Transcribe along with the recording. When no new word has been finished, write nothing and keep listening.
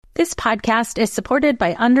This podcast is supported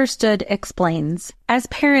by Understood Explains. As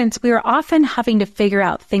parents, we are often having to figure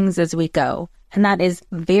out things as we go, and that is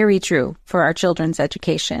very true for our children's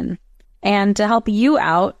education. And to help you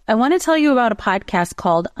out, I want to tell you about a podcast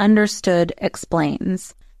called Understood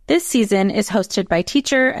Explains. This season is hosted by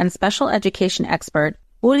teacher and special education expert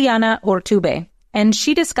Juliana Urtubey, and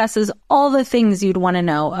she discusses all the things you'd want to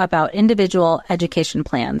know about individual education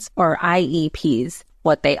plans, or IEPs,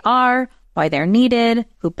 what they are, why they're needed,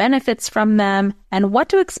 who benefits from them, and what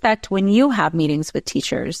to expect when you have meetings with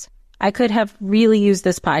teachers. I could have really used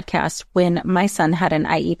this podcast when my son had an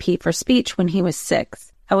IEP for speech when he was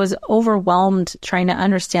 6. I was overwhelmed trying to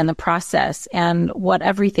understand the process and what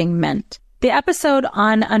everything meant. The episode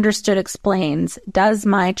on Understood Explains, Does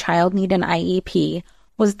My Child Need an IEP?,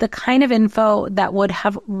 was the kind of info that would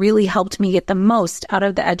have really helped me get the most out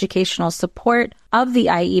of the educational support of the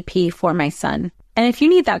IEP for my son. And if you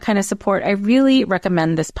need that kind of support, I really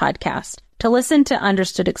recommend this podcast. To listen to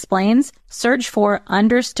Understood Explains, search for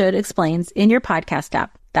Understood Explains in your podcast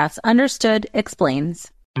app. That's Understood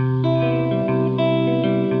Explains.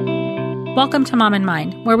 Welcome to Mom and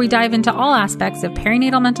Mind, where we dive into all aspects of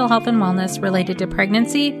perinatal mental health and wellness related to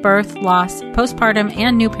pregnancy, birth, loss, postpartum,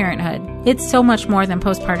 and new parenthood. It's so much more than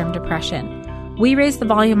postpartum depression. We raise the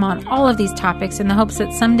volume on all of these topics in the hopes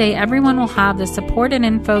that someday everyone will have the support and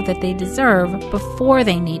info that they deserve before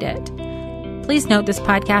they need it. Please note this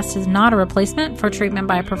podcast is not a replacement for treatment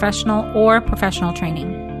by a professional or professional training.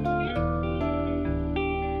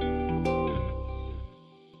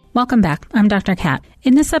 Welcome back. I'm Dr. Kat.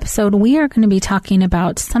 In this episode, we are going to be talking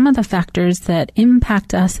about some of the factors that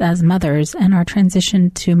impact us as mothers and our transition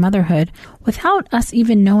to motherhood without us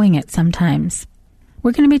even knowing it sometimes.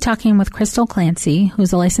 We're going to be talking with Crystal Clancy,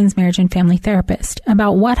 who's a licensed marriage and family therapist,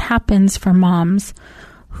 about what happens for moms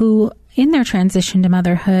who, in their transition to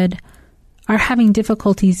motherhood, are having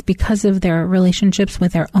difficulties because of their relationships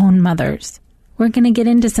with their own mothers. We're going to get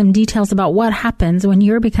into some details about what happens when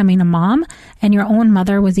you're becoming a mom and your own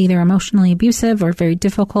mother was either emotionally abusive or very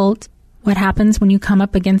difficult. What happens when you come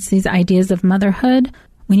up against these ideas of motherhood,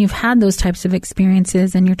 when you've had those types of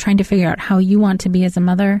experiences and you're trying to figure out how you want to be as a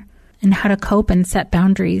mother and how to cope and set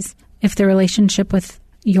boundaries if the relationship with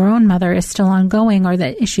your own mother is still ongoing or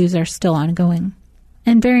the issues are still ongoing.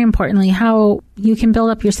 And very importantly, how you can build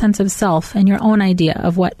up your sense of self and your own idea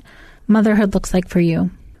of what motherhood looks like for you.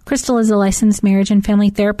 Crystal is a licensed marriage and family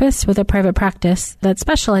therapist with a private practice that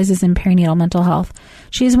specializes in perinatal mental health.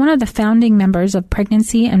 She is one of the founding members of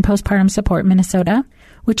Pregnancy and Postpartum Support Minnesota,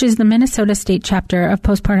 which is the Minnesota state chapter of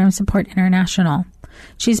Postpartum Support International.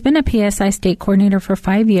 She's been a PSI state coordinator for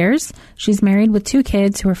 5 years. She's married with 2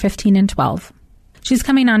 kids who are 15 and 12. She's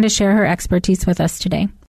coming on to share her expertise with us today.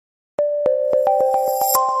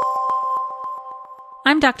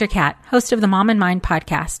 I'm Dr. Kat, host of the Mom and Mind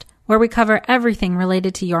podcast, where we cover everything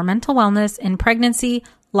related to your mental wellness in pregnancy,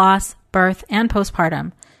 loss, birth, and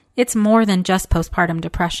postpartum. It's more than just postpartum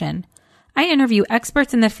depression. I interview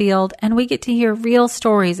experts in the field, and we get to hear real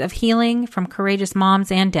stories of healing from courageous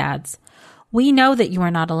moms and dads. We know that you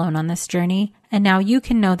are not alone on this journey, and now you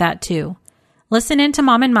can know that too. Listen in to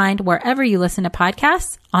Mom and Mind wherever you listen to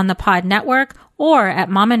podcasts, on the Pod Network, or at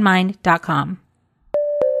momandmind.com.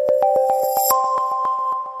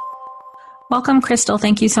 Welcome, Crystal.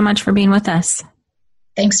 Thank you so much for being with us.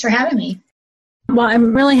 Thanks for having me. Well,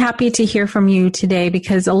 I'm really happy to hear from you today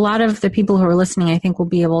because a lot of the people who are listening, I think, will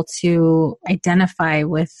be able to identify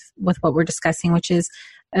with what we're discussing, which is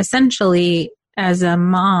essentially as a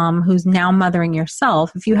mom who's now mothering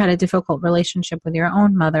yourself, if you had a difficult relationship with your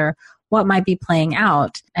own mother, what might be playing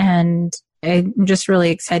out? And I'm just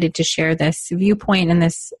really excited to share this viewpoint and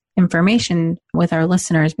this information with our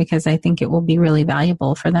listeners because I think it will be really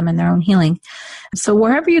valuable for them in their own healing. So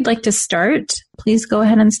wherever you'd like to start, please go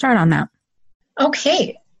ahead and start on that.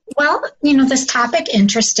 Okay. Well, this topic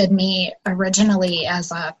interested me originally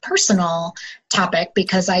as a personal topic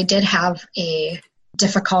because I did have a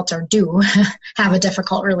difficult or do have a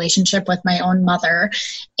difficult relationship with my own mother.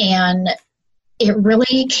 And it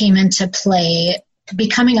really came into play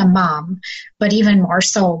becoming a mom, but even more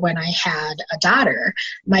so when I had a daughter.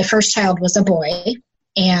 My first child was a boy,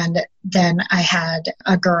 and then I had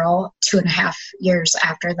a girl 2.5 years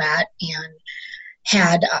after that and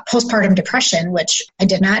had postpartum depression, which I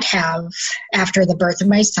did not have after the birth of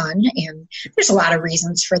my son. And there's a lot of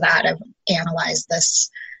reasons for that. I've analyzed this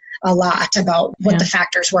a lot about what the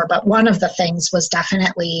factors were, but one of the things was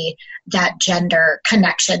definitely that gender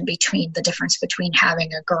connection between the difference between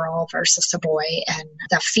having a girl versus a boy and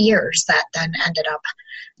the fears that then ended up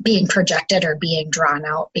being projected or being drawn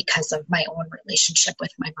out because of my own relationship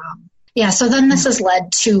with my mom. Yeah, so then this has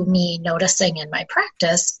led to me noticing in my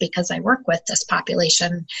practice, because I work with this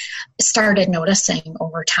population, started noticing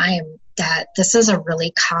over time that this is a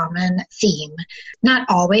really common theme, not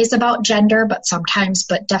always about gender, but sometimes,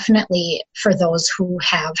 but definitely for those who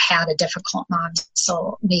have had a difficult mom.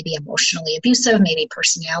 So maybe emotionally abusive, maybe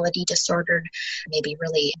personality disordered, maybe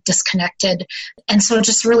really disconnected. And so it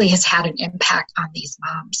just really has had an impact on these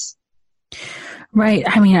moms. Right.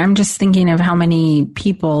 I mean, I'm just thinking of how many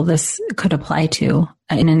people this could apply to,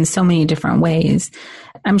 and in so many different ways.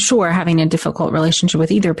 I'm sure having a difficult relationship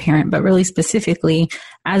with either parent, but really specifically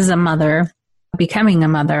as a mother, becoming a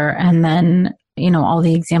mother, and then, all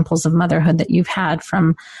the examples of motherhood that you've had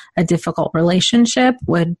from a difficult relationship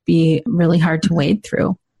would be really hard to wade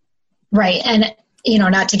through. Right. And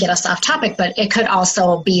not to get us off topic, but it could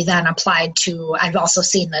also be then applied to, I've also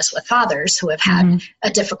seen this with fathers who have had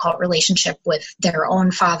a difficult relationship with their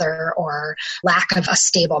own father or lack of a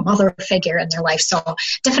stable mother figure in their life. So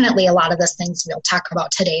definitely a lot of the things we'll talk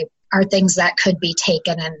about today are things that could be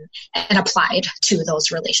taken and applied to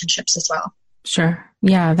those relationships as well. Sure.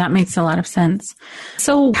 Yeah, that makes a lot of sense.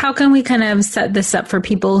 So how can we kind of set this up for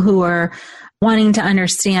people who are wanting to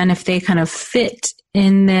understand if they kind of fit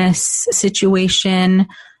in this situation?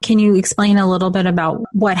 Can you explain a little bit about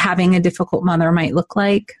what having a difficult mother might look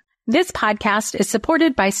like? This podcast is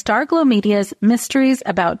supported by Starglow Media's Mysteries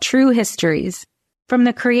About True Histories. From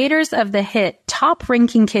the creators of the hit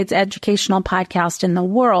top-ranking kids educational podcast in the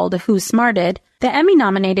world, Who Smarted, the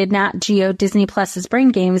Emmy-nominated Nat Geo Disney Plus's Brain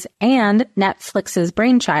Games, and Netflix's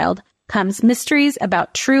Brainchild, comes Mysteries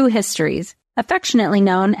About True Histories, affectionately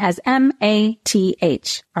known as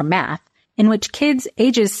MATH, or math, in which kids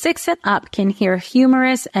ages 6 and up can hear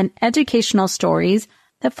humorous and educational stories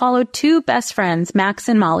that follow two best friends, Max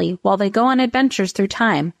and Molly, while they go on adventures through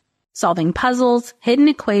time, solving puzzles, hidden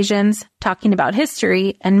equations, talking about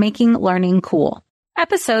history, and making learning cool.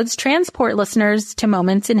 Episodes transport listeners to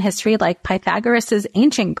moments in history like Pythagoras'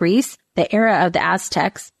 ancient Greece, the era of the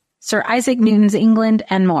Aztecs, Sir Isaac Newton's England,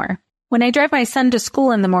 and more. When I drive my son to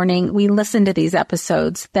school in the morning, we listen to these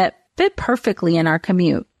episodes that fit perfectly in our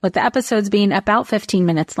commute, with the episodes being about 15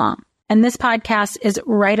 minutes long. And this podcast is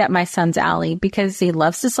right up my son's alley because he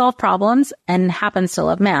loves to solve problems and happens to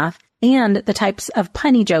love math and the types of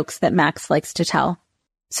punny jokes that Max likes to tell.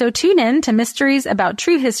 So tune in to Mysteries About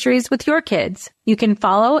True Histories with your kids. You can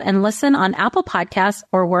follow and listen on Apple Podcasts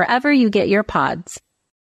or wherever you get your pods.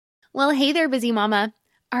 Well, hey there, busy mama.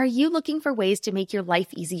 Are you looking for ways to make your life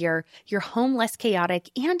easier, your home less chaotic,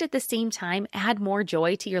 and at the same time add more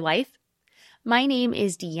joy to your life? My name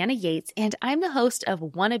is Deanna Yates, and I'm the host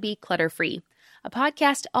of Wanna Be Clutter-Free, a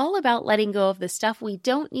podcast all about letting go of the stuff we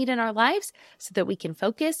don't need in our lives so that we can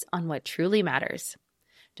focus on what truly matters.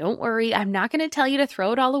 Don't worry, I'm not going to tell you to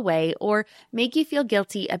throw it all away or make you feel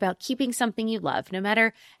guilty about keeping something you love, no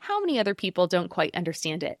matter how many other people don't quite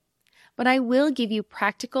understand it. But I will give you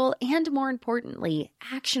practical and, more importantly,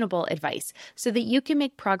 actionable advice so that you can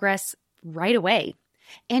make progress right away.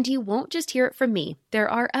 And you won't just hear it from me. There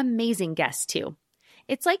are amazing guests too.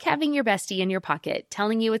 It's like having your bestie in your pocket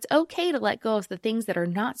telling you it's okay to let go of the things that are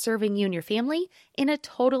not serving you and your family in a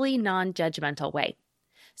totally non-judgmental way.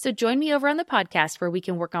 So join me over on the podcast where we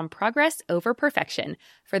can work on progress over perfection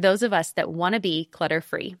for those of us that want to be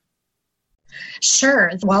clutter-free.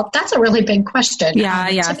 Sure. Well, that's a really big question.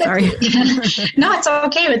 Sorry. No, it's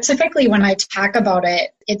okay. But typically when I talk about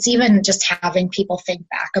it, it's even just having people think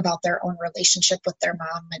back about their own relationship with their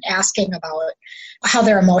mom and asking about how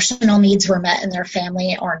their emotional needs were met in their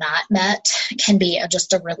family or not met can be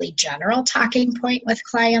just a really general talking point with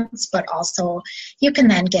clients. But also you can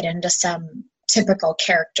then get into some typical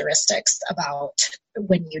characteristics about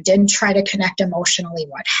when you did try to connect emotionally,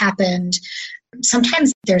 what happened.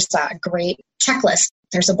 Sometimes there's a great checklist.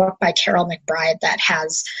 There's a book by Carol McBride that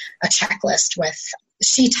has a checklist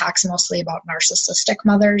she talks mostly about narcissistic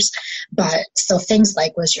mothers, but so things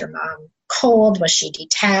like, was your mom cold? Was she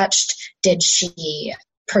detached? Did she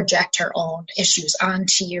project her own issues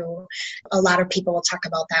onto you? A lot of people will talk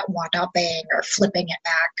about that one-upping or flipping it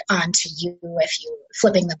back onto you,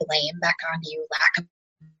 flipping the blame back onto you, lack of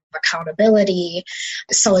accountability.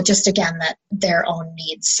 So it just, again, that their own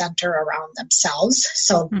needs center around themselves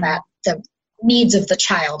so that the needs of the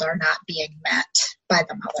child are not being met by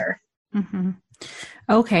the mother. Mm-hmm.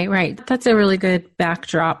 Okay, right. That's a really good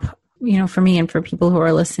backdrop, for me and for people who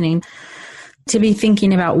are listening to be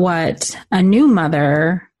thinking about what a new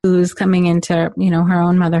mother who's coming into, her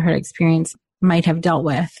own motherhood experience might have dealt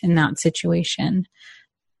with in that situation.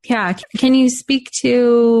 Yeah. Can you speak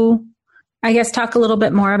to, talk a little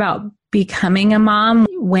bit more about becoming a mom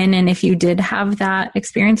when and if you did have that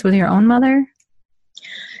experience with your own mother?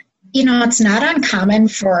 It's not uncommon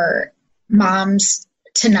for moms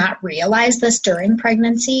to not realize this during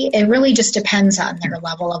pregnancy. It really just depends on their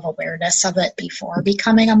level of awareness of it before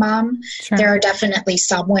becoming a mom. Sure. There are definitely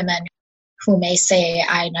some women who may say,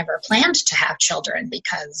 I never planned to have children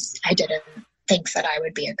because I didn't think that I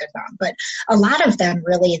would be a good mom. But a lot of them,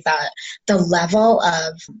 really, the level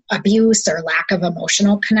of abuse or lack of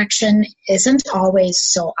emotional connection isn't always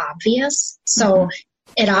so obvious. So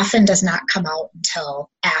it often does not come out until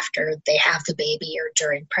after they have the baby or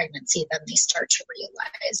during pregnancy. Then they start to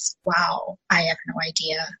realize, wow, I have no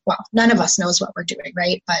idea. Well, none of us knows what we're doing,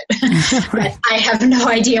 right? But, but I have no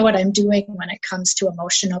idea what I'm doing when it comes to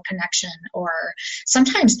emotional connection. Or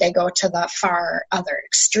sometimes they go to the far other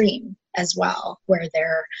extreme as well, where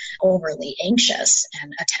they're overly anxious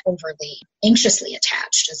and overly anxiously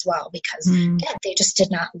attached as well, because they just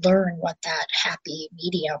did not learn what that happy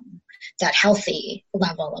medium, that healthy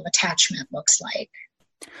level of attachment looks like.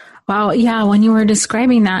 Wow. Yeah. When you were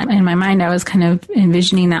describing that in my mind, I was kind of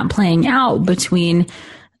envisioning that playing out between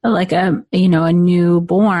like a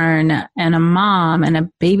newborn and a mom and a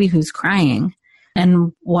baby who's crying,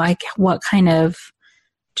 and like what kind of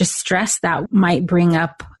just stress that might bring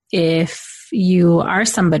up if you are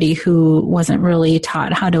somebody who wasn't really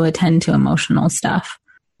taught how to attend to emotional stuff.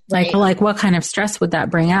 Right. Like what kind of stress would that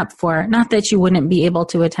bring up for, not that you wouldn't be able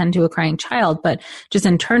to attend to a crying child, but just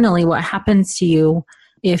internally what happens to you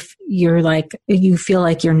if you feel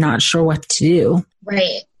like you're not sure what to do.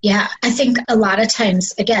 Right. Yeah. I think a lot of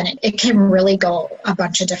times, again, it can really go a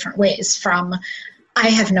bunch of different ways, from I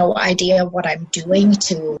have no idea what I'm doing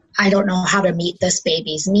to I don't know how to meet this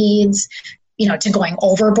baby's needs, to going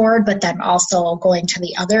overboard, but then also going to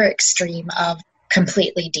the other extreme of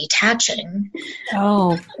completely detaching.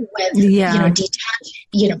 Detaching,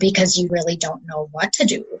 because you really don't know what to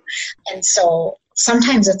do. And so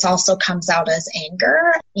sometimes it's also comes out as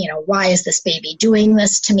anger. Why is this baby doing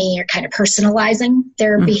this to me? Or kind of personalizing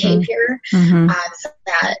their behavior.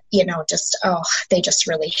 That, they just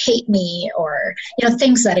really hate me, or,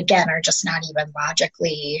 things that again are just not even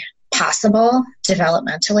logically possible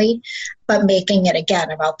developmentally, but making it again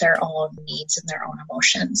about their own needs and their own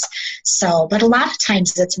emotions. So, but a lot of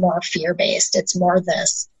times it's more fear-based. It's more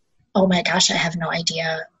this, oh my gosh, I have no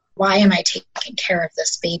idea. Why am I taking care of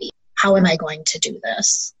this baby? How am I going to do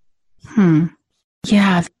this?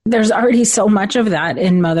 Yeah, there's already so much of that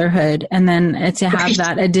in motherhood. And then to have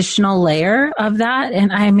that additional layer of that,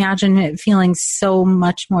 and I imagine it feeling so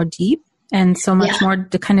much more deep and so much more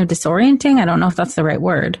kind of disorienting. I don't know if that's the right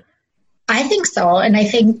word. I think so. And I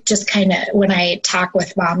think just kind of when I talk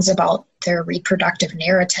with moms about their reproductive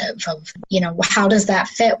narrative of, how does that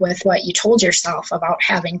fit with what you told yourself about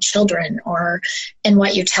having children, or and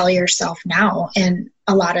what you tell yourself now? And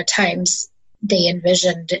a lot of times they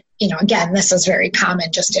envisioned, again, this is very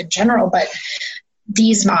common just in general, but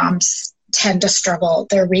these moms tend to struggle.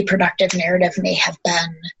 Their reproductive narrative may have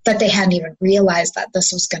been that they hadn't even realized that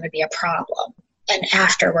this was going to be a problem. And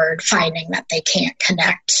afterward, finding that they can't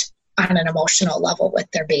connect on an emotional level with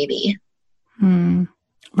their baby.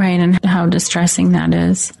 Right. And how distressing that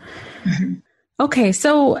is. Okay.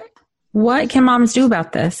 So what can moms do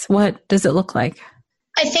about this? What does it look like?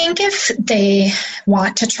 I think if they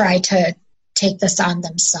want to try to take this on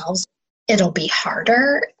themselves, it'll be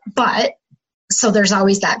harder, but so there's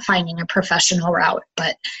always that finding a professional route.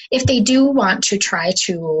 But if they do want to try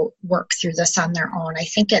to work through this on their own, I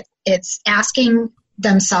think it's asking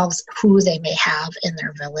themselves who they may have in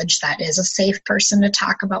their village that is a safe person to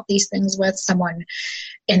talk about these things with, someone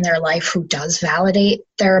in their life who does validate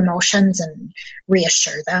their emotions and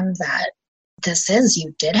reassure them that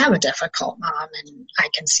you did have a difficult mom, and I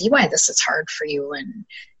can see why this is hard for you, and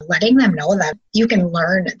letting them know that you can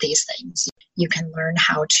learn these things. You can learn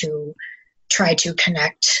how to try to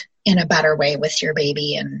connect in a better way with your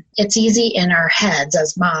baby. And it's easy in our heads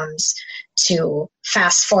as moms to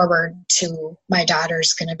fast forward to my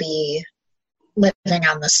daughter's going to be living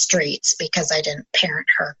on the streets because I didn't parent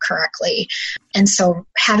her correctly. And so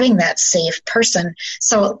having that safe person.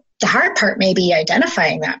 So the hard part may be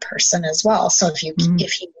identifying that person as well. So if you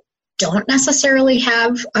don't necessarily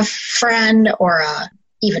have a friend or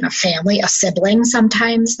even a family, a sibling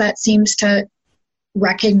sometimes that seems to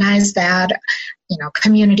recognize that,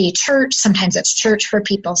 community church, sometimes it's church for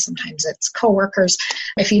people, sometimes it's coworkers.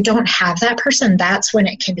 If you don't have that person, that's when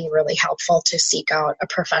it can be really helpful to seek out a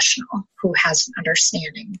professional who has an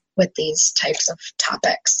understanding with these types of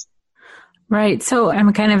topics. Right. So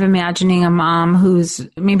I'm kind of imagining a mom who's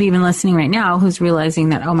maybe even listening right now, who's realizing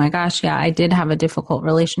that, oh my gosh, yeah, I did have a difficult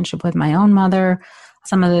relationship with my own mother.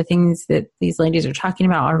 Some of the things that these ladies are talking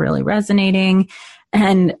about are really resonating.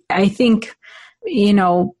 And I think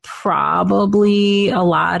probably a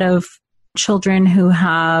lot of children who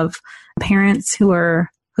have parents who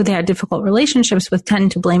they had difficult relationships with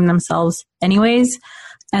tend to blame themselves anyways.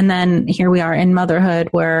 And then here we are in motherhood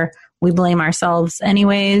where we blame ourselves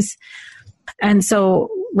anyways. And so,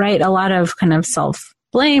 right, a lot of kind of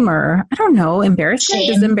self-blame or, I don't know, embarrassment.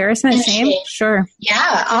 Shame. Is embarrassment shame? Sure.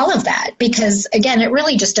 Yeah, all of that. Because, again, it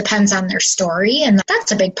really just depends on their story. And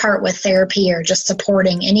that's a big part with therapy or just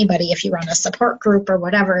supporting anybody if you run a support group or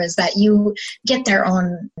whatever, is that you get their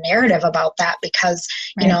own narrative about that. Because,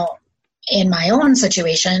 in my own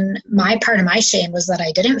situation, my part of my shame was that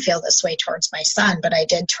I didn't feel this way towards my son, but I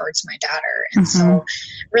did towards my daughter. And so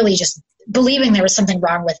really just believing there was something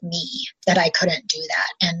wrong with me, that I couldn't do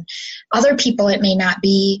that. And other people, it may not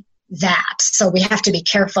be that. So we have to be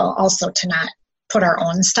careful also to not put our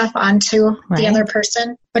own stuff onto the other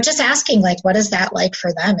person, but just asking, like, what is that like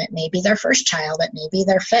for them? It may be their first child, it may be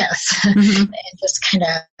their fifth, and just kind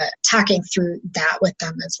of talking through that with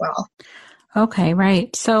them as well. Okay,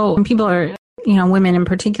 right. So when people are, women in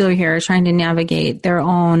particular here are trying to navigate their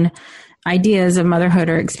own ideas of motherhood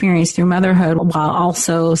or experience through motherhood while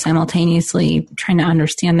also simultaneously trying to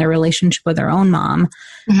understand their relationship with their own mom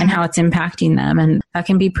and how it's impacting them. And that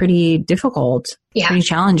can be pretty difficult, pretty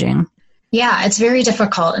challenging. Yeah, it's very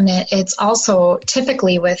difficult. And it's also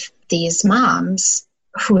typically with these moms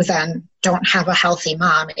who then don't have a healthy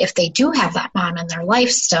mom. If they do have that mom in their life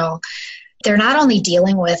still, they're not only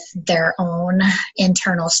dealing with their own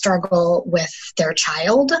internal struggle with their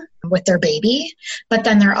child, with their baby, but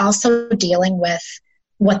then they're also dealing with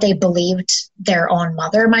what they believed their own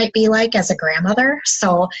mother might be like as a grandmother.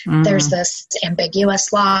 So there's this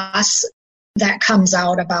ambiguous loss that comes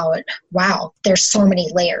out about, wow, there's so many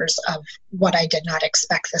layers of what I did not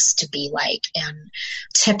expect this to be like. And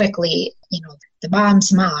typically, the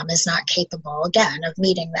mom's mom is not capable, again, of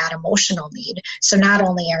meeting that emotional need. So not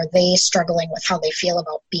only are they struggling with how they feel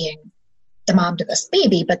about being the mom to this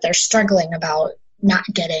baby, but they're struggling about not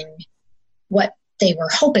getting what they were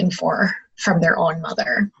hoping for from their own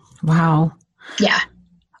mother. Wow. Yeah.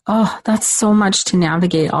 Oh, that's so much to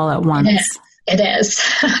navigate all at once. It is.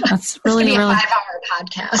 That's really, it's really a 5-hour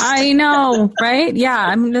podcast. I know, right? Yeah.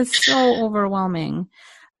 I mean, that's so overwhelming.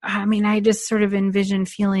 I mean, I just sort of envision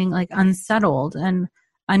feeling like unsettled and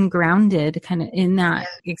ungrounded kind of in that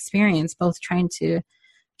experience, both trying to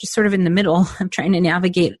just sort of in the middle of trying to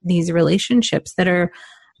navigate these relationships that are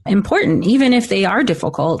important, even if they are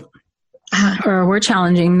difficult or were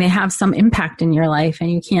challenging, they have some impact in your life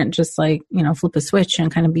and you can't just flip a switch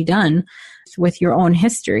and kind of be done with your own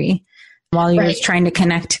history while you're trying to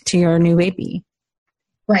connect to your new baby.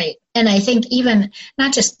 Right. And I think even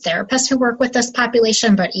not just therapists who work with this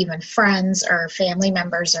population, but even friends or family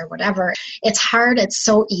members or whatever, it's hard. It's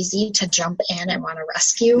so easy to jump in and want to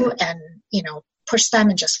rescue and, push them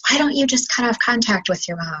and just, why don't you just cut off contact with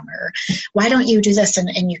your mom? Or why don't you do this? And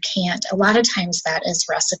you can't. A lot of times that is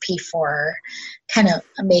recipe for kind of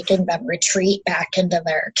making them retreat back into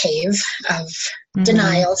their cave of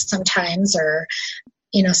denial sometimes, or,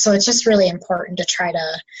 so it's just really important to try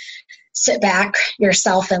to sit back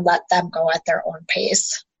yourself and let them go at their own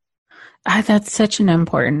pace. That's such an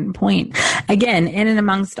important point. Again, in and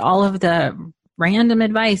amongst all of the random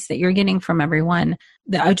advice that you're getting from everyone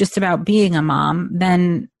just about being a mom,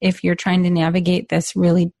 then if you're trying to navigate this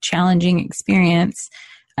really challenging experience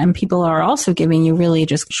and people are also giving you really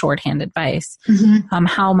just shorthand advice,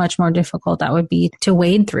 how much more difficult that would be to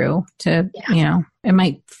wade through it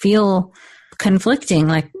might feel conflicting.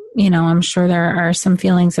 Like, I'm sure there are some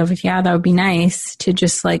feelings of, that would be nice to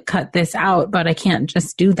just cut this out, but I can't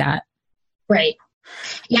just do that. Right.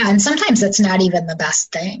 Yeah. And sometimes it's not even the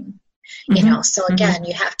best thing, so again,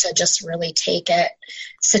 you have to just really take it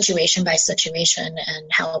situation by situation and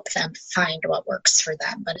help them find what works for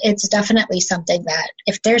them. But it's definitely something that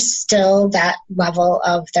if there's still that level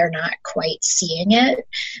of they're not quite seeing it,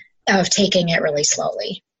 of taking it really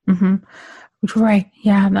slowly. Right.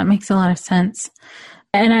 Yeah, that makes a lot of sense.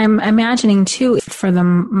 And I'm imagining too, for the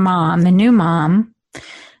mom, the new mom,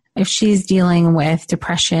 if she's dealing with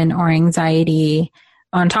depression or anxiety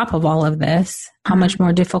on top of all of this, how much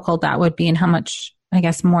more difficult that would be and how much, I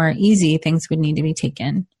guess, more easy things would need to be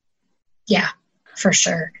taken. Yeah, for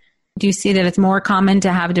sure. Do you see that it's more common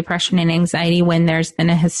to have depression and anxiety when there's been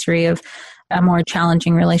a history of more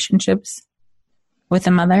challenging relationships with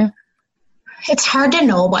a mother? It's hard to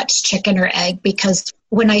know what's chicken or egg, because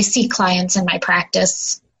when I see clients in my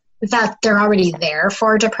practice that they're already there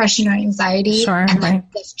for depression or anxiety, and then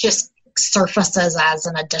this just surfaces as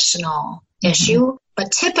an additional issue.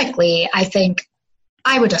 But typically, I think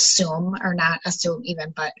I would assume, or not assume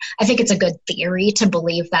even, but I think it's a good theory to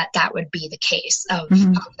believe that that would be the case of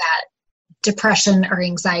that depression or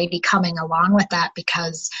anxiety coming along with that,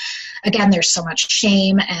 because again, there's so much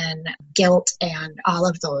shame and guilt and all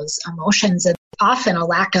of those emotions, and often a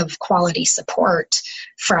lack of quality support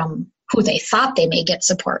from who they thought they may get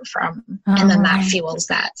support from. And then that fuels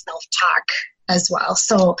that self-talk as well.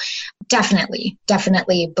 So definitely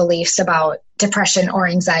beliefs about depression or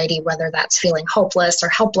anxiety, whether that's feeling hopeless or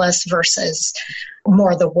helpless versus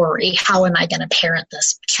more the worry, how am I going to parent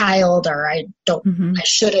this child, or I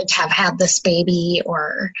shouldn't have had this baby,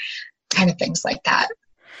 or kind of things like that.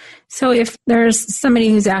 So if there's somebody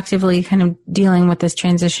who's actively kind of dealing with this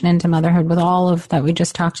transition into motherhood with all of that we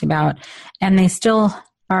just talked about, and they still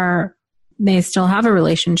have a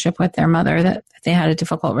relationship with their mother that they had a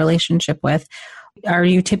difficult relationship with, are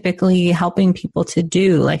you typically helping people to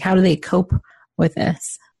do? Like, how do they cope with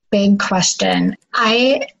this? Big question.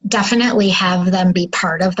 I definitely have them be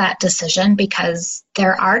part of that decision, because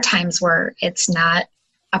there are times where it's not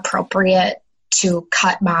appropriate to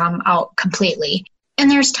cut mom out completely. And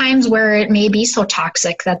there's times where it may be so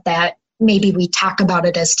toxic that maybe we talk about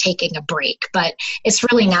it as taking a break, but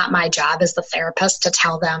it's really not my job as the therapist to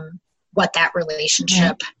tell them what that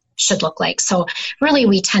relationship should look like. So really,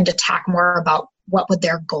 we tend to talk more about what would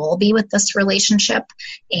their goal be with this relationship,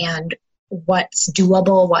 and what's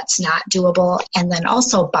doable, what's not doable, and then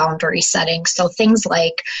also boundary setting. So things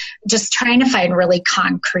like just trying to find really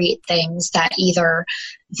concrete things that either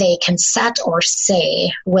they can set or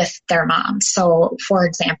say with their mom. So for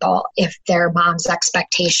example, if their mom's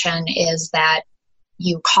expectation is that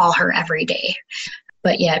you call her every day,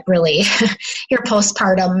 but yet really you're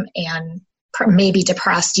postpartum and maybe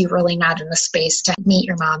depressed, you're really not in the space to meet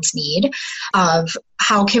your mom's need, of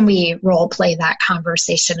how can we role play that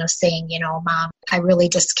conversation of saying, Mom, I really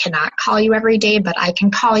just cannot call you every day, but I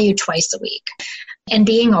can call you twice a week, and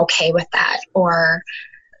being okay with that. Or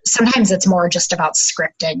sometimes it's more just about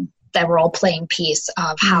scripting the role-playing piece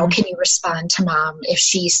of how can you respond to mom if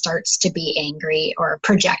she starts to be angry or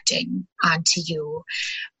projecting onto you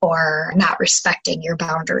or not respecting your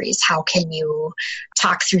boundaries. How can you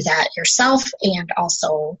talk through that yourself? And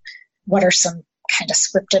also, what are some kind of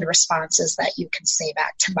scripted responses that you can say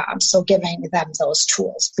back to mom? So giving them those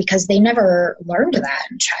tools, because they never learned that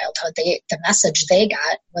in childhood. The message they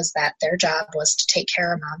got was that their job was to take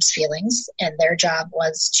care of mom's feelings, and their job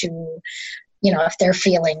was to, if their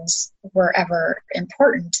feelings were ever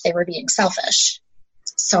important, they were being selfish.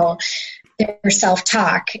 So their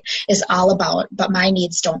self-talk is all about, but my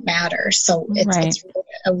needs don't matter. So it's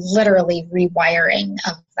literally rewiring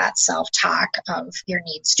of that self-talk of your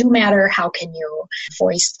needs do matter. How can you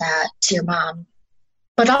voice that to your mom?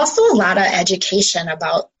 But also a lot of education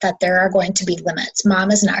about that there are going to be limits.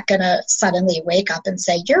 Mom is not going to suddenly wake up and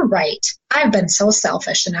say, you're right, I've been so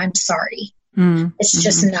selfish and I'm sorry. It's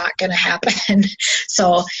just not going to happen.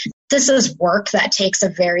 So this is work that takes a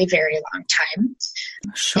very, very long time.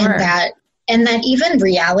 Sure. And that even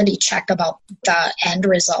reality check about the end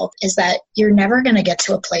result is that you're never going to get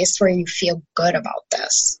to a place where you feel good about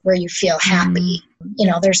this, where you feel happy.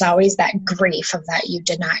 There's always that grief of that you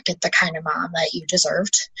did not get the kind of mom that you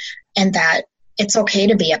deserved, and that it's okay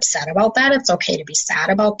to be upset about that. It's okay to be sad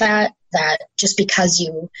about that, that just because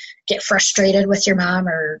you get frustrated with your mom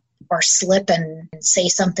or slip and say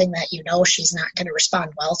something that she's not going to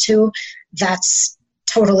respond well to, that's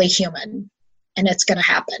totally human, and it's going to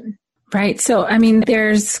happen. Right. So,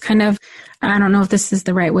 there's kind of, I don't know if this is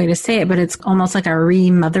the right way to say it, but it's almost like a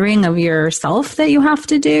remothering of yourself that you have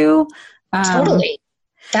to do. Totally.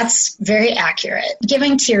 That's very accurate.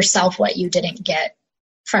 Giving to yourself what you didn't get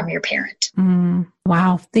from your parent.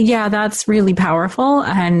 Wow. Yeah, that's really powerful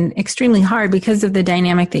and extremely hard because of the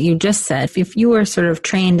dynamic that you just said. If you were sort of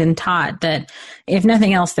trained and taught that, if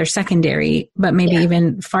nothing else, they're secondary, but maybe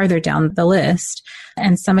even farther down the list,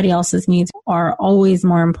 and somebody else's needs are always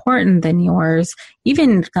more important than yours,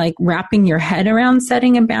 even like wrapping your head around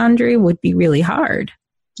setting a boundary would be really hard.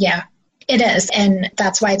 Yeah. It is. And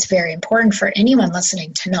that's why it's very important for anyone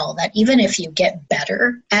listening to know that even if you get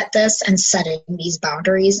better at this and setting these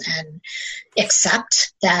boundaries and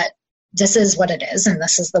accept that this is what it is and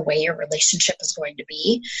this is the way your relationship is going to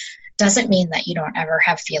be, doesn't mean that you don't ever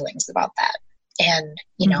have feelings about that. And,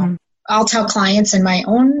 I'll tell clients in my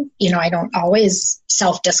own, I don't always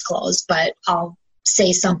self-disclose, but I'll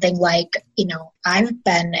say something like, I've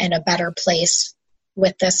been in a better place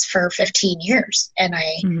with this for 15 years. And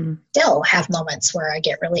I still have moments where I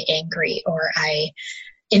get really angry, or I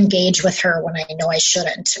engage with her when I know I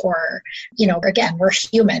shouldn't, or, again, we're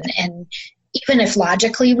human. And even if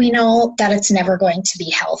logically we know that it's never going to be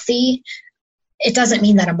healthy, it doesn't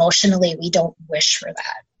mean that emotionally we don't wish for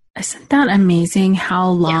that. Isn't that amazing how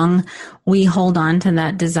long we hold on to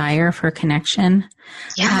that desire for connection?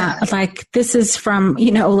 Yeah. Like this is from,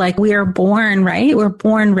 like we are born, right? We're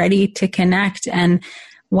born ready to connect. And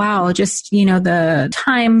wow, just, the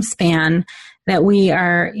time span that we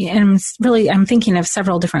are, and I'm thinking of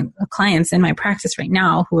several different clients in my practice right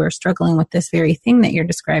now who are struggling with this very thing that you're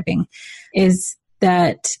describing, is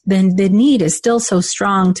that then the need is still so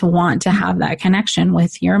strong to want to have that connection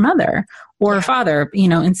with your mother or father,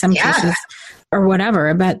 in some cases or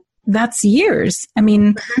whatever, but that's years. I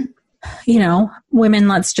mean, women,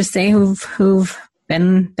 let's just say who've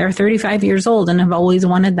been, they're 35 years old and have always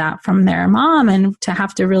wanted that from their mom, and to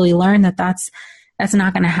have to really learn that that's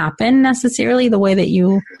not going to happen necessarily the way that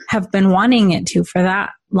you have been wanting it to for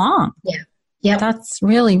that long. Yeah. Yeah. That's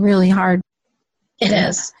really, really hard. It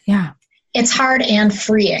is. Yeah. It's hard and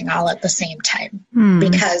freeing all at the same time,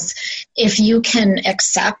 because if you can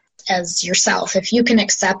accept as yourself, if you can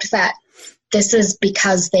accept that this is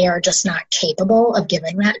because they are just not capable of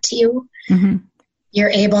giving that to you, you're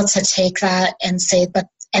able to take that and say,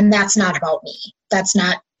 and that's not about me. That's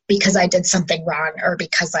not because I did something wrong, or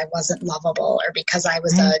because I wasn't lovable, or because I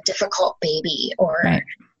was a difficult baby, or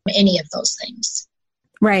any of those things.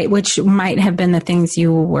 Right, which might have been the things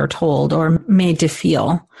you were told or made to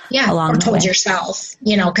feel. Yeah, along or the told way. Yourself,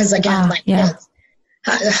 because again, kids,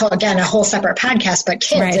 again, a whole separate podcast, but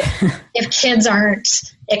kids, if kids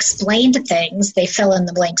aren't explained things, they fill in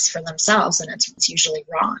the blanks for themselves, and it's usually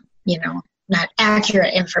wrong, not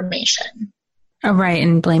accurate information. Oh, right,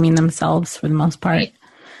 and blaming themselves for the most part. Right.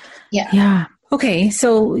 Yeah. Yeah. Okay,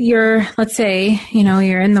 so let's say,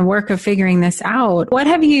 you're in the work of figuring this out. What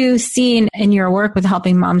have you seen in your work with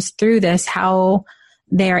helping moms through this, how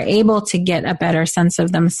they are able to get a better sense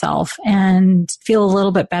of themselves and feel a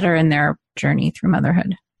little bit better in their journey through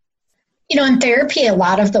motherhood? In therapy, a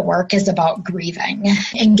lot of the work is about grieving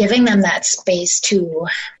and giving them that space to,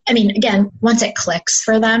 again, once it clicks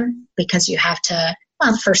for them, because you have to,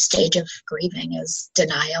 the first stage of grieving is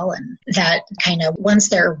denial, and that kind of once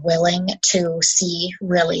they're willing to see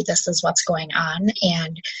really this is what's going on,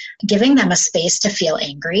 and giving them a space to feel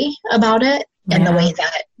angry about it and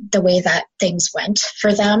the way that things went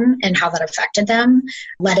for them and how that affected them,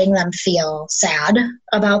 letting them feel sad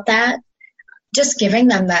about that, just giving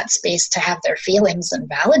them that space to have their feelings and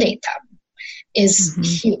validate them is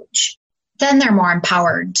huge. Then they're more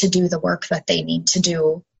empowered to do the work that they need to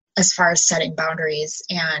do as far as setting boundaries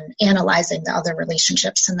and analyzing the other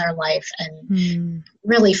relationships in their life, and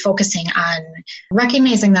really focusing on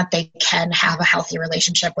recognizing that they can have a healthy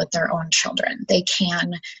relationship with their own children. They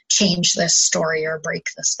can change this story or break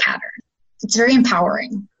this pattern. It's very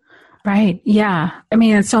empowering. Right. Yeah.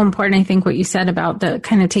 It's so important, I think, what you said about the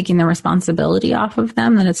kind of taking the responsibility off of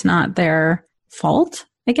them, that it's not their fault,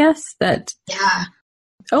 I guess. Yeah.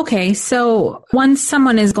 Okay, so once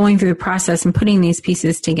someone is going through the process and putting these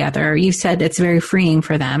pieces together, you said it's very freeing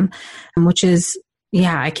for them, which is,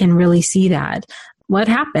 I can really see that. What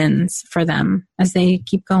happens for them as they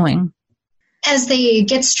keep going? As they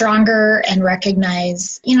get stronger and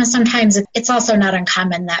recognize, sometimes it's also not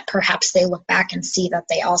uncommon that perhaps they look back and see that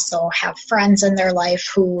they also have friends in their life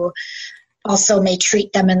who also may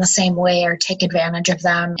treat them in the same way or take advantage of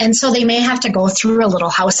them. And so they may have to go through a little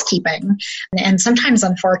housekeeping. And sometimes,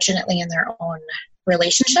 unfortunately, in their own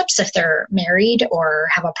relationships, if they're married or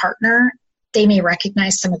have a partner, they may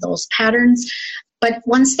recognize some of those patterns. But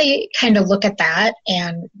once they kind of look at that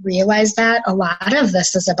and realize that, a lot of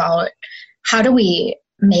this is about how do we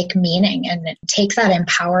make meaning and take that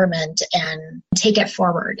empowerment and take it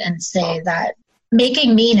forward and say that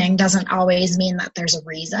making meaning doesn't always mean that there's a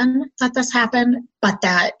reason that this happened, but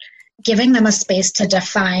that giving them a space to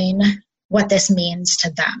define what this means to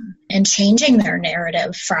them and changing their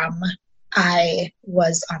narrative from I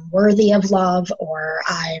was unworthy of love, or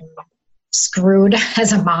I'm screwed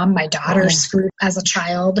as a mom, my daughter's screwed as a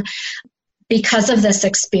child. Because of this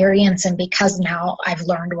experience and because now I've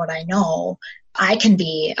learned what I know, I can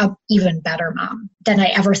be an even better mom than I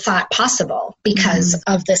ever thought possible because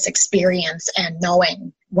of this experience and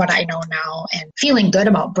knowing what I know now and feeling good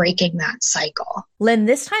about breaking that cycle. Lynn,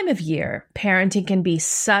 this time of year, parenting can be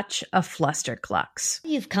such a flusterclux.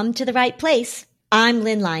 You've come to the right place. I'm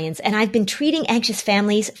Lynn Lyons, and I've been treating anxious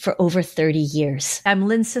families for over 30 years. I'm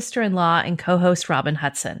Lynn's sister-in-law and co-host Robin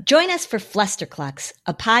Hudson. Join us for Flusterclux,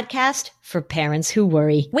 a podcast for parents who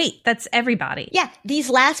worry. Wait, that's everybody. Yeah, these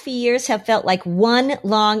last few years have felt like one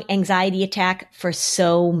long anxiety attack for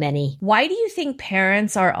so many. Why do you think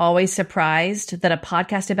parents are always surprised that a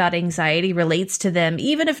podcast about anxiety relates to them,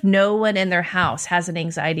 even if no one in their house has an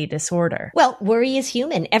anxiety disorder? Well, worry is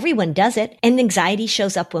human. Everyone does it. And anxiety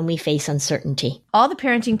shows up when we face uncertainty. All the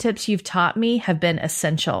parenting tips you've taught me have been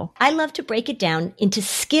essential. I love to break it down into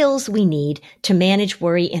skills we need to manage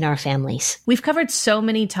worry in our families. We've covered so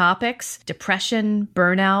many topics: depression,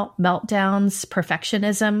 burnout, meltdowns,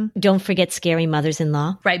 perfectionism. Don't forget scary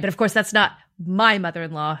mothers-in-law. Right, but of course that's not my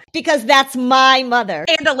mother-in-law. Because that's my mother.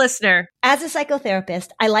 And a listener. As a psychotherapist,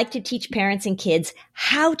 I like to teach parents and kids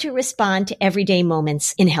how to respond to everyday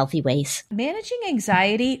moments in healthy ways. Managing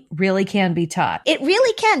anxiety really can be taught. It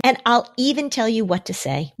really can. And I'll even tell you what to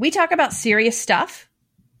say. We talk about serious stuff,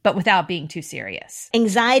 but without being too serious.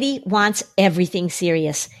 Anxiety wants everything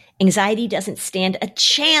serious. Anxiety doesn't stand a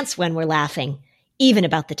chance when we're laughing, even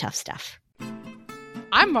about the tough stuff.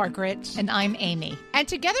 I'm Margaret. And I'm Amy. And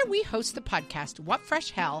together we host the podcast, What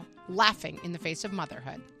Fresh Hell? Laughing in the Face of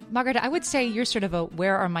Motherhood. Margaret, I would say you're sort of a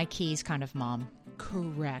where are my keys kind of mom.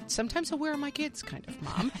 Correct. Sometimes a where are my kids kind of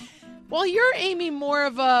mom. Well, you're, Amy, more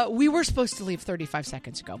of a we were supposed to leave 35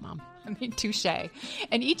 seconds ago, mom. I mean, touche.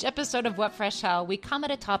 In each episode of What Fresh Hell, we come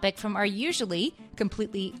at a topic from our usually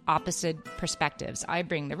completely opposite perspectives. I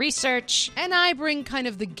bring the research. And I bring kind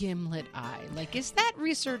of the gimlet eye. Like, is that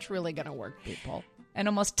research really going to work, people? And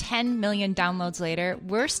almost 10 million downloads later,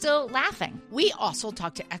 we're still laughing. We also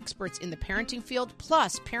talk to experts in the parenting field,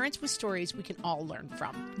 plus parents with stories we can all learn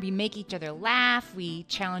from. We make each other laugh, we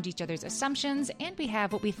challenge each other's assumptions, and we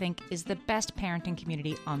have what we think is the best parenting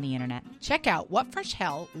community on the internet. Check out What Fresh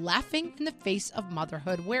Hell? Laughing in the Face of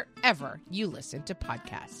Motherhood wherever you listen to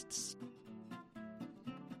podcasts.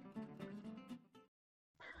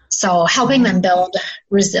 So helping them build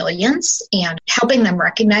resilience and helping them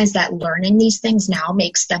recognize that learning these things now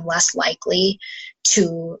makes them less likely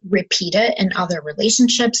to repeat it in other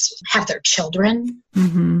relationships, have their children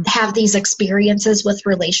have these experiences with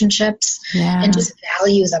relationships, and just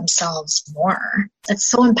value themselves more. It's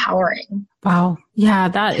so empowering. Wow. Yeah,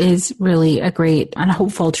 that is really a great and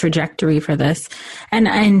hopeful trajectory for this.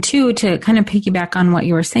 And two, to kind of piggyback on what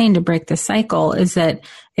you were saying to break the cycle, is that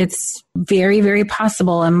it's very, very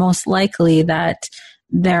possible and most likely that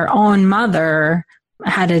their own mother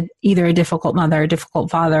had either a difficult mother, a difficult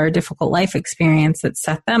father, a difficult life experience that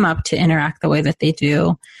set them up to interact the way that they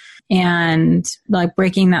do. And like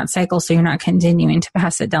breaking that cycle so you're not continuing to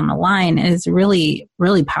pass it down the line is really,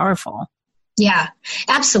 really powerful. Yeah,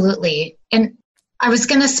 absolutely. And I was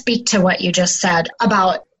going to speak to what you just said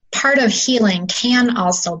about part of healing can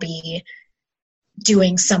also be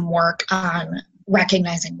doing some work on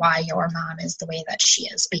recognizing why your mom is the way that she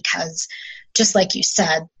is, because just like you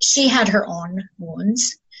said, she had her own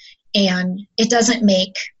wounds, and it doesn't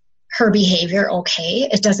make her behavior okay.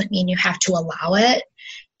 It doesn't mean you have to allow it.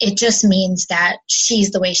 It just means that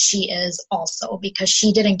she's the way she is also because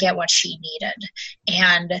she didn't get what she needed.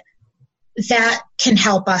 And that can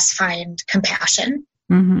help us find compassion.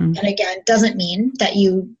 And again, doesn't mean that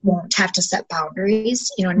you won't have to set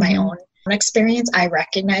boundaries. You know, in my own experience, I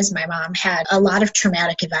recognize my mom had a lot of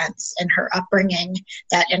traumatic events in her upbringing,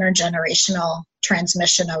 that intergenerational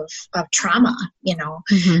transmission of trauma, you know.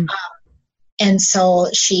 And so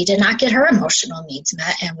she did not get her emotional needs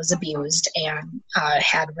met and was abused and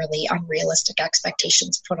had really unrealistic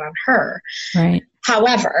expectations put on her. Right.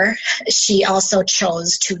 However, she also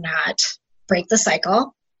chose to not break the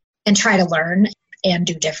cycle and try to learn and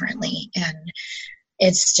do differently. And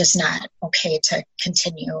it's just not okay to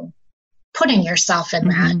continue putting yourself in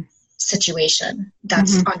that situation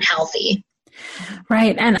that's unhealthy.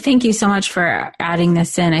 Right. And thank you so much for adding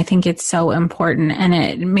this in. I think it's so important. And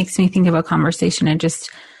it makes me think of a conversation I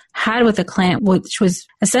just had with a client, which was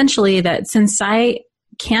essentially that since I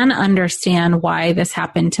can understand why this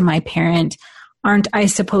happened to my parent, aren't I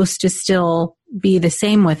supposed to still be the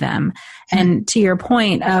same with them? And to your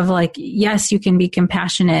point of like, yes, you can be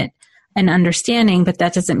compassionate and understanding, but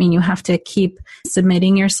that doesn't mean you have to keep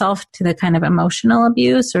submitting yourself to the kind of emotional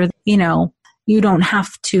abuse, or, you know, you don't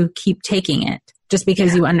have to keep taking it just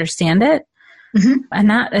because you understand it. And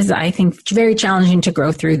that is, I think, very challenging to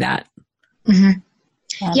grow through that.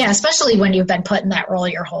 Yeah, especially when you've been put in that role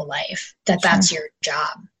your whole life, that's your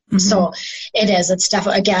job. So it's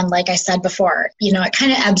definitely, again, like I said before, it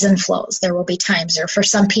kind of ebbs and flows. There will be times, or for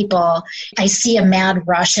some people, I see a mad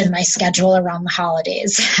rush in my schedule around the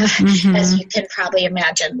holidays, as you can probably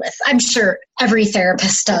imagine I'm sure every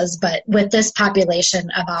therapist does, but with this population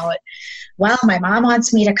about, well, my mom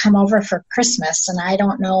wants me to come over for Christmas and I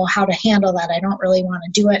don't know how to handle that. I don't really want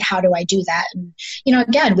to do it. How do I do that? And,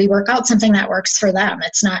 again, we work out something that works for them.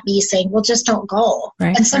 It's not me saying, well, just don't go.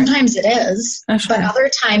 Right, and sometimes it is, but other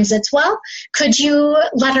times it's, well, could you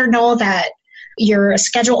let her know that your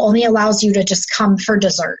schedule only allows you to just come for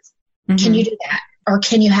dessert? Can you do that? Or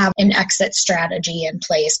can you have an exit strategy in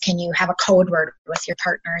place? Can you have a code word with your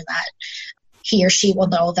partner that he or she will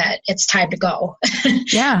know that it's time to go?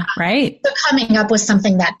 Yeah, right. So coming up with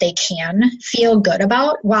something that they can feel good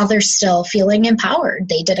about while they're still feeling empowered.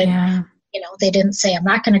 They didn't, they didn't say, I'm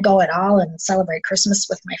not going to go at all and celebrate Christmas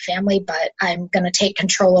with my family, but I'm going to take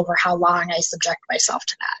control over how long I subject myself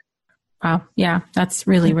to that. Wow. Yeah, that's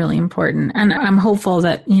really, really important. And I'm hopeful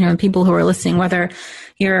that, people who are listening, whether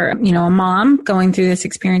you're, a mom going through this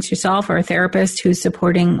experience yourself or a therapist who's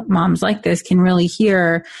supporting moms like this, can really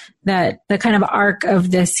hear that the kind of arc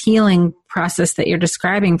of this healing process that you're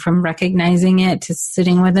describing, from recognizing it to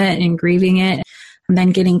sitting with it and grieving it, and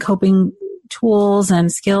then getting coping tools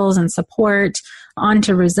and skills and support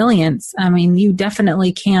onto resilience. I mean, you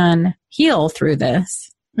definitely can heal through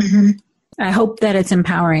this. I hope that it's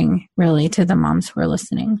empowering, really, to the moms who are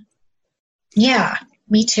listening. Yeah,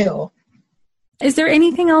 me too. Is there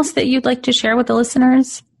anything else that you'd like to share with the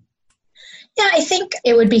listeners? Yeah, I think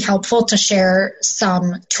it would be helpful to share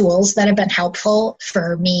some tools that have been helpful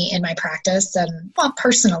for me in my practice and, well,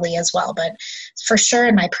 personally as well, but for sure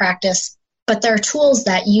in my practice. But there are tools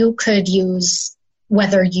that you could use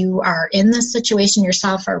whether you are in this situation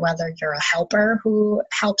yourself or whether you're a helper who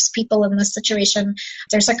helps people in this situation.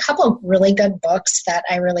 There's a couple of really good books that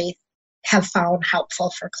I really have found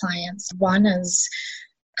helpful for clients. One is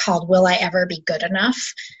called Will I Ever Be Good Enough?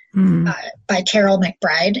 By Carol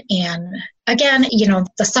McBride. And again,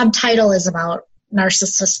 the subtitle is about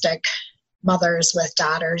narcissistic mothers with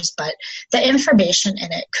daughters, but the information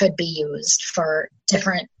in it could be used for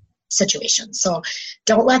different situations. So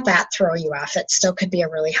don't let that throw you off. It still could be a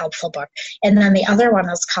really helpful book. And then the other one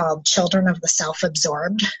is called Children of the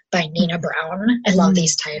Self-Absorbed by Nina Brown. I love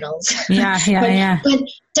these titles. Yeah. But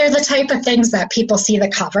they're the type of things that people see the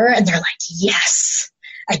cover and they're like, yes,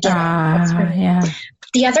 I get it. Yeah.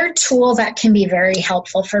 The other tool that can be very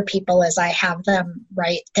helpful for people is I have them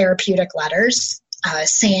write therapeutic letters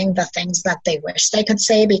saying the things that they wish they could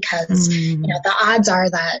say, because the odds are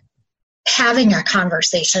that having a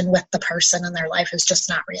conversation with the person in their life is just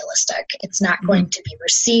not realistic. It's not going to be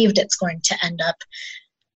received. It's going to end up,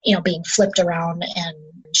 being flipped around and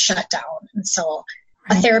shut down. And so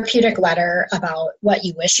a therapeutic letter about what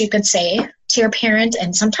you wish you could say to your parent.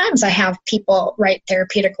 And sometimes I have people write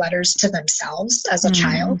therapeutic letters to themselves as a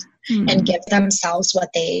child and give themselves what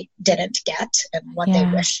they didn't get and what they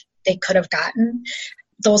wish they could have gotten.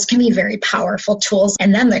 Those can be very powerful tools.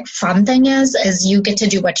 And then the fun thing is you get to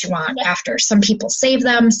do what you want after. Some people save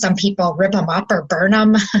them. Some people rip them up or burn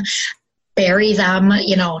them, bury them,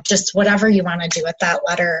 just whatever you want to do with that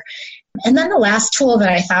letter. And then the last tool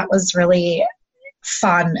that I thought was really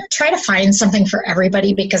fun, try to find something for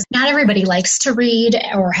everybody, because not everybody likes to read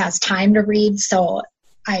or has time to read. So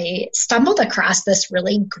I stumbled across this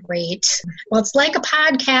really great, it's like a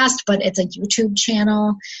podcast, but it's a YouTube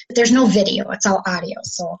channel. There's no video. It's all audio.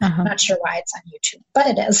 So I'm not sure why it's on YouTube, but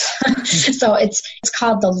it is. So it's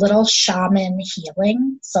called The Little Shaman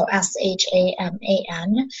Healing. So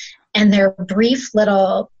SHAMAN. And they're brief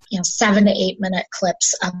little, 7 to 8 minute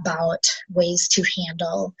clips about ways to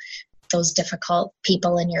handle those difficult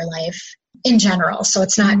people in your life in general. So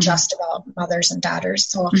it's not just about mothers and daughters.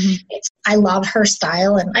 So I love her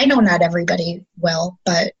style, and I know not everybody will,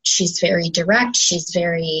 but she's very direct. She's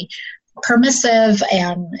very permissive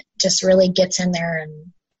and just really gets in there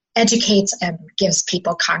and educates and gives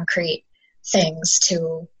people concrete things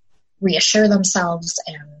to reassure themselves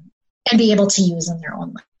and be able to use in their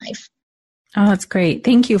own life. Oh, that's great.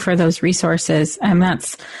 Thank you for those resources.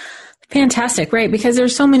 That's fantastic, right? Because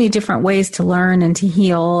there's so many different ways to learn and to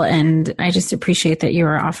heal. And I just appreciate that you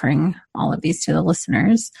are offering all of these to the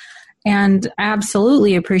listeners. And I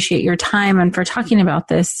absolutely appreciate your time and for talking about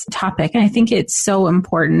this topic. And I think it's so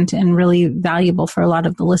important and really valuable for a lot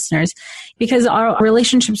of the listeners, because our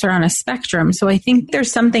relationships are on a spectrum. So I think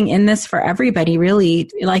there's something in this for everybody, really.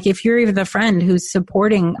 Like if you're the friend who's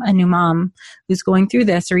supporting a new mom who's going through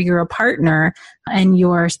this, or you're a partner and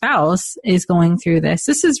your spouse is going through this,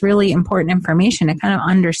 this is really important information to kind of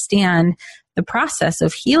understand the process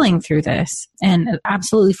of healing through this, and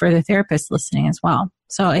absolutely for the therapist listening as well.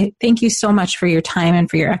 So I thank you so much for your time and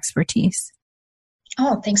for your expertise.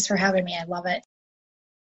 Oh, thanks for having me. I love it.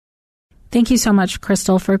 Thank you so much,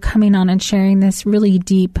 Crystal, for coming on and sharing this really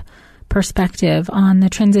deep perspective on the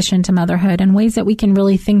transition to motherhood and ways that we can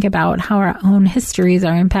really think about how our own histories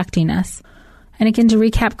are impacting us. And again, to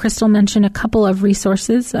recap, Crystal mentioned a couple of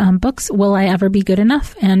resources, books, Will I Ever Be Good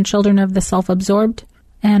Enough? And Children of the Self-Absorbed,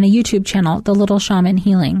 and a YouTube channel, The Little Shaman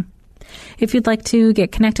Healing. If you'd like to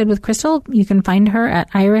get connected with Crystal, you can find her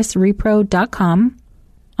at irisrepro.com,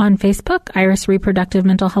 on Facebook, Iris Reproductive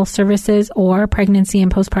Mental Health Services, or Pregnancy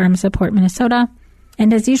and Postpartum Support Minnesota.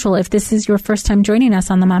 And as usual, if this is your first time joining us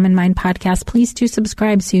on the Mom and Mind podcast, please do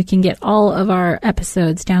subscribe so you can get all of our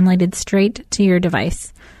episodes downloaded straight to your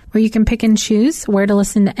device, where you can pick and choose where to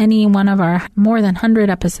listen to any one of our more than 100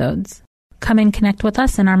 episodes. Come and connect with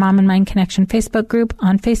us in our Mom and Mind Connection Facebook group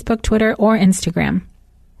on Facebook, Twitter, or Instagram.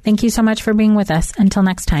 Thank you so much for being with us. Until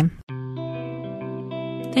next time.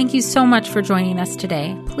 Thank you so much for joining us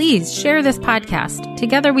today. Please share this podcast.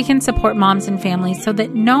 Together we can support moms and families so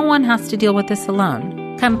that no one has to deal with this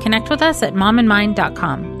alone. Come connect with us at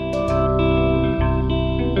momandmind.com.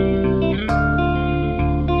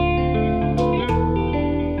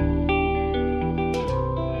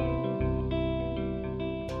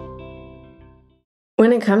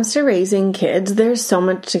 When it comes to raising kids, there's so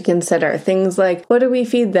much to consider. Things like, what do we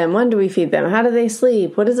feed them? When do we feed them? How do they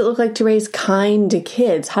sleep? What does it look like to raise kind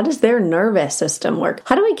kids? How does their nervous system work?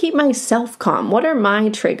 How do I keep myself calm? What are my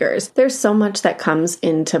triggers? There's so much that comes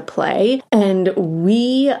into play, and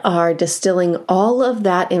we are distilling all of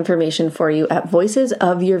that information for you at Voices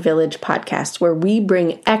of Your Village podcast, where we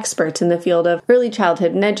bring experts in the field of early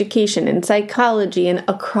childhood and education and psychology and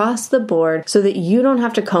across the board so that you don't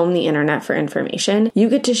have to comb the internet for information. You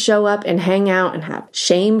get to show up and hang out and have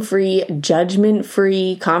shame-free,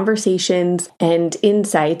 judgment-free conversations and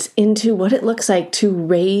insights into what it looks like to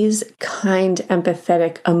raise kind,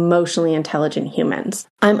 empathetic, emotionally intelligent humans.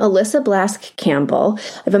 I'm Alyssa Blask Campbell.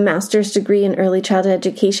 I have a master's degree in early childhood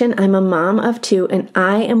education. I'm a mom of 2, and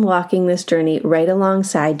I am walking this journey right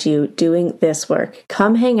alongside you doing this work.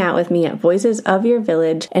 Come hang out with me at Voices of Your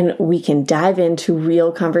Village, and we can dive into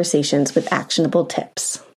real conversations with actionable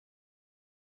tips.